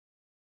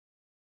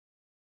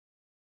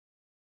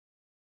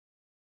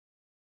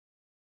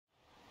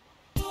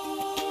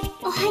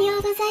はよ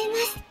うございま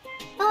す、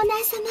オーナ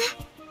ー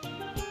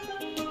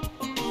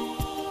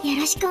様。よ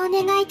ろしくお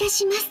願いいた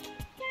します。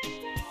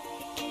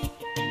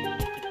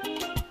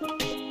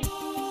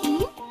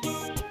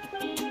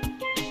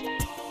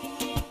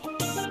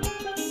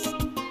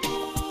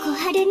小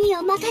春に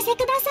お任せく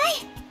ださ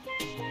い。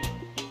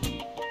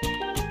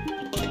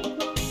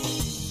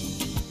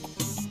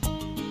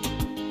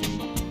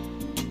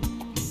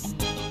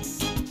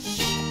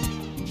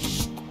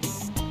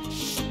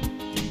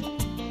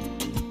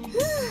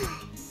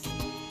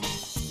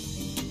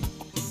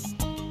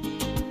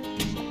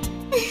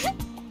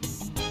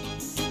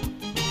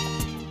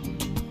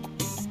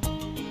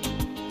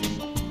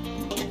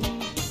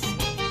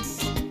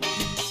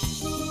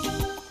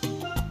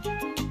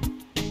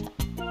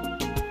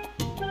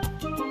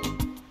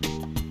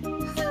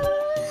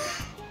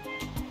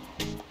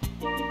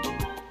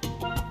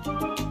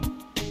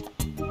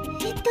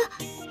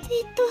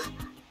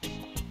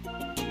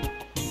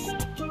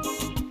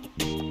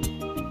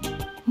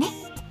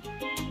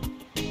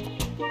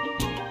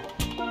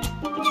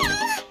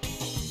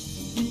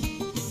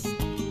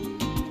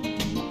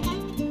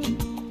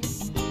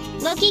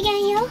ごきげ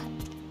んよう。は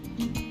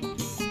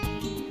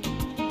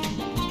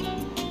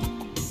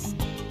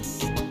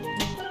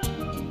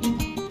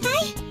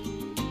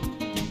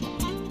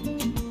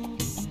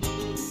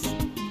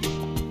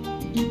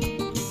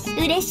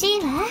い。嬉しい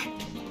わ。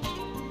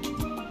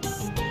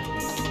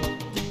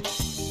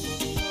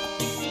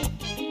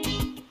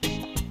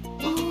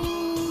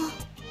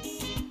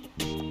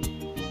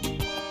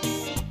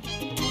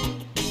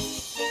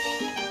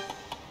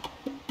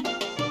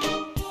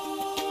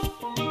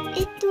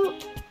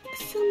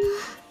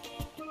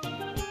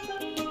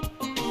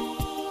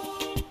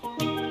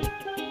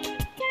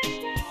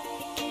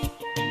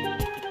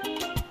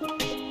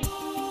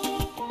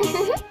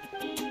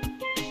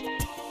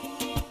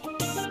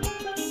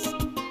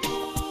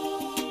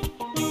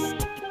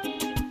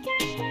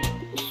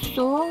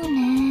そう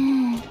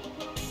ね。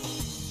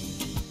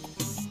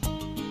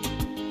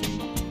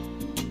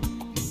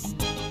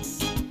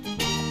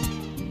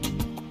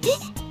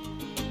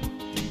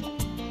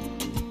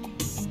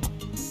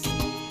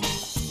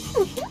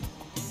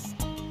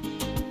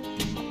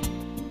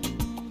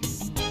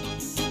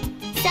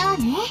そう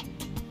ね。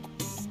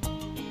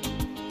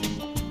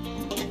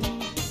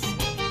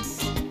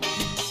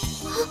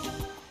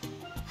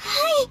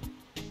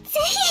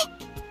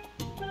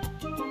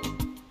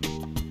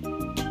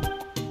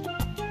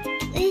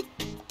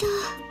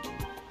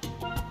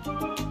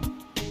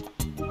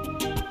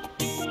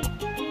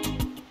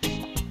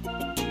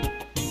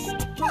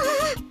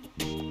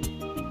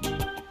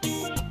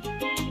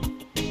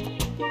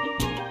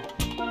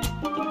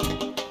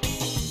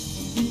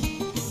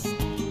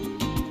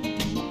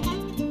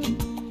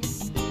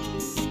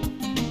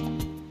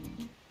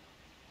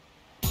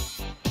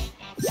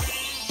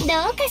ど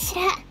うかし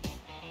ら。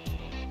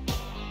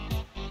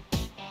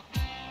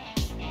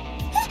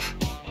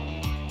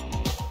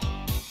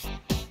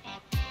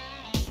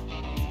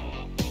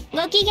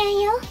ごきげん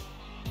よう。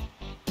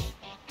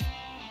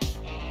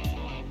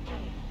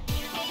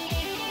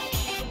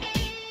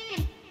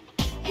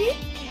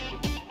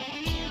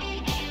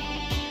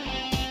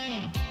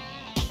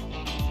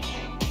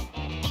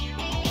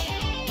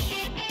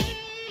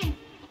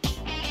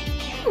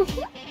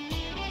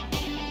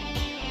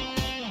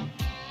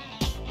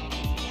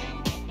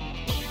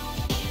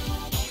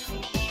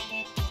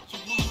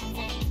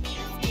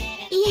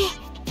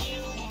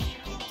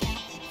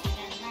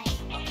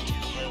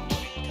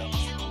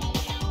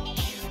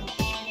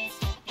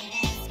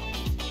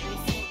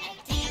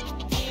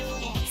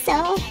そう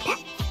だ。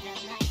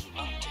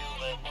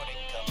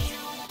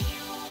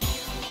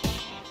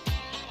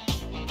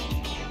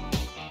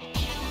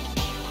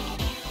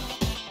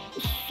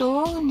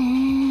そう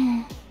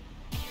ね。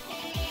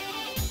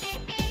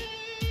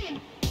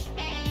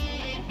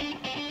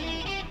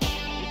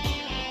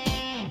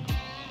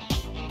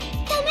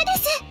ダメで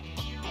す。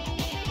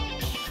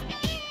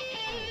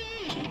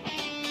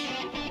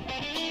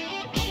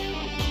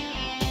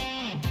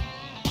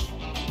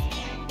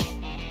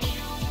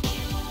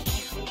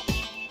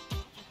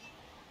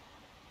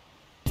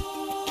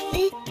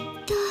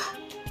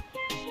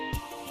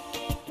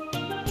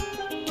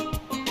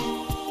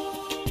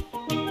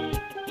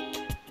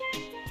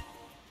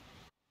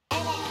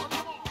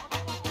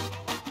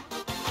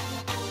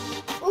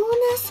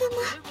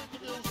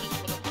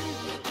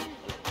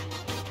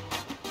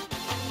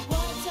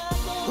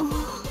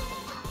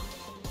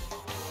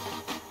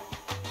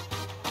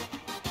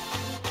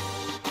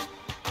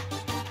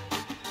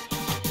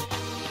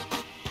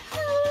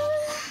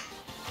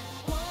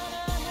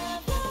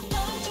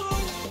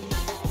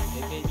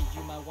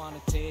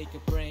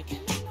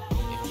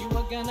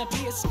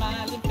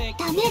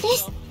ダメで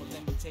す。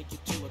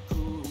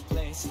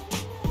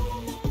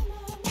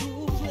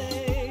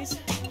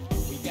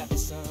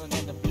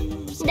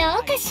ど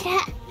うかしら。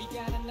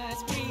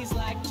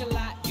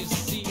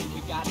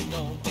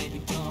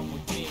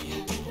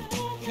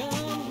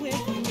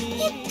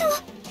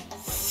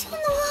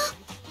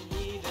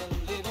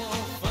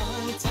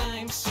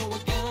その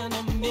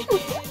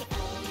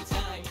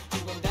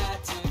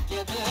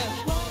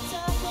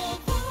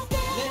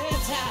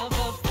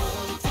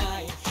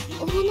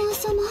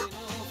様。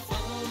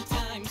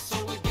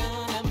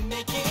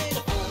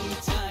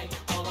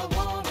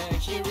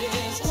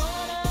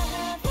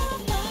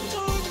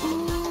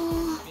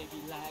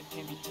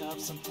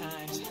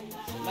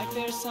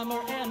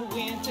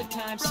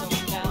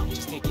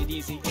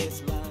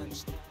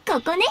こ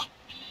こね。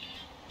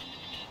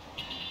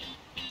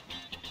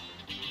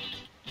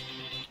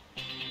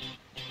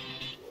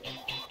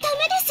ダ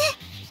メです。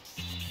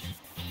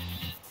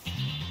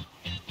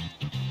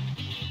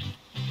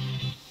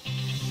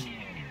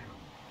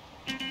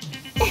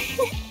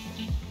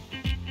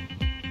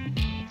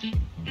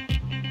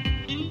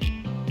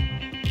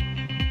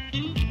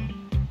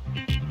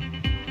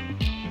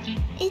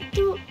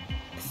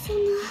その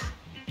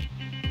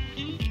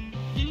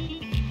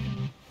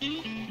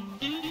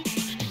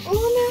オーナ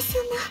ー様、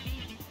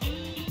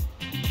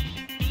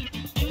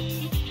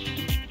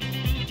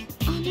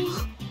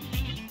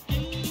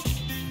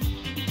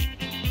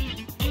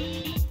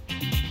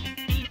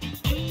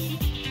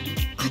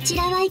こち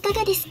らはいか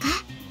がですか？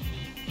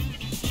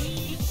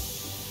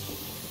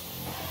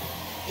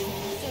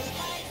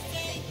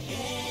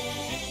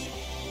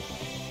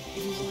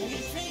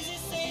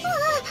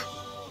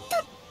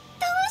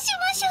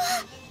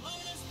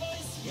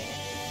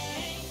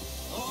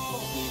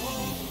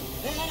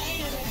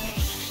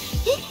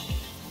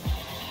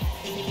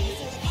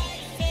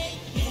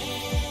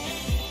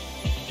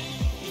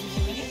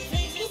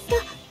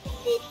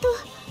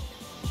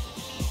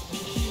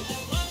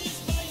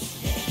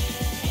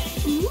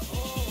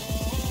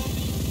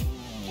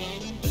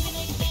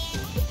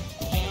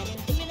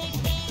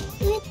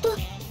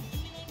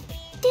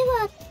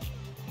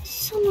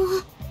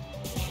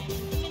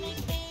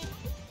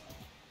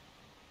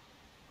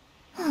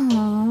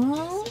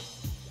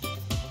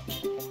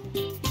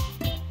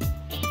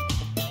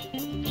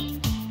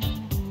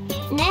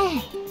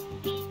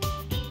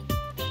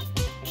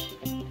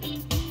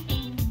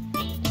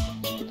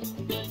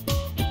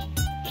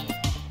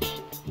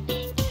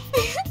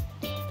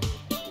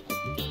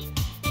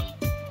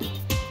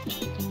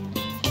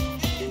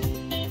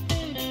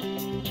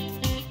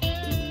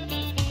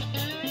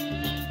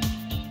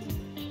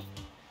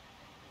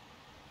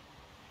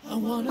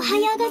おは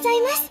ようござ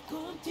います。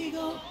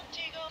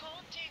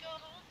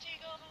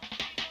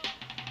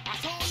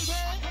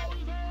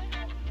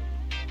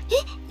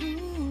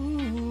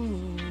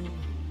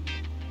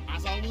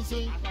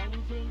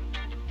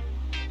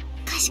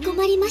かしこ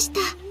まりました。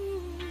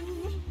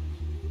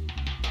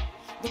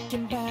失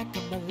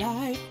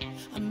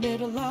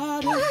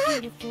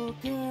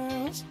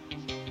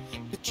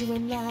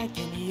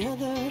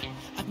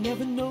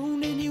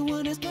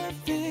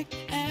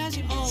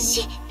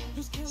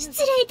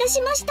礼いた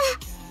しました。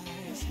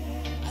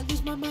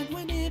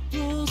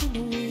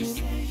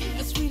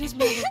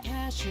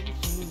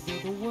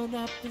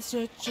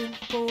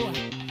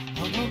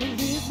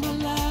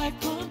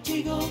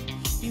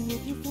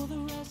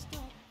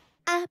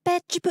I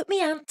bet you put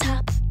me on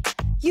top.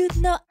 You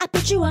know I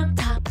put you on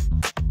top.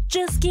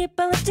 Just keep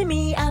on lifting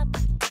me up.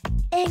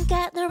 Ain't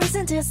got no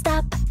reason to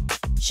stop.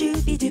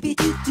 Shooby dooby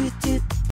doo doo doo.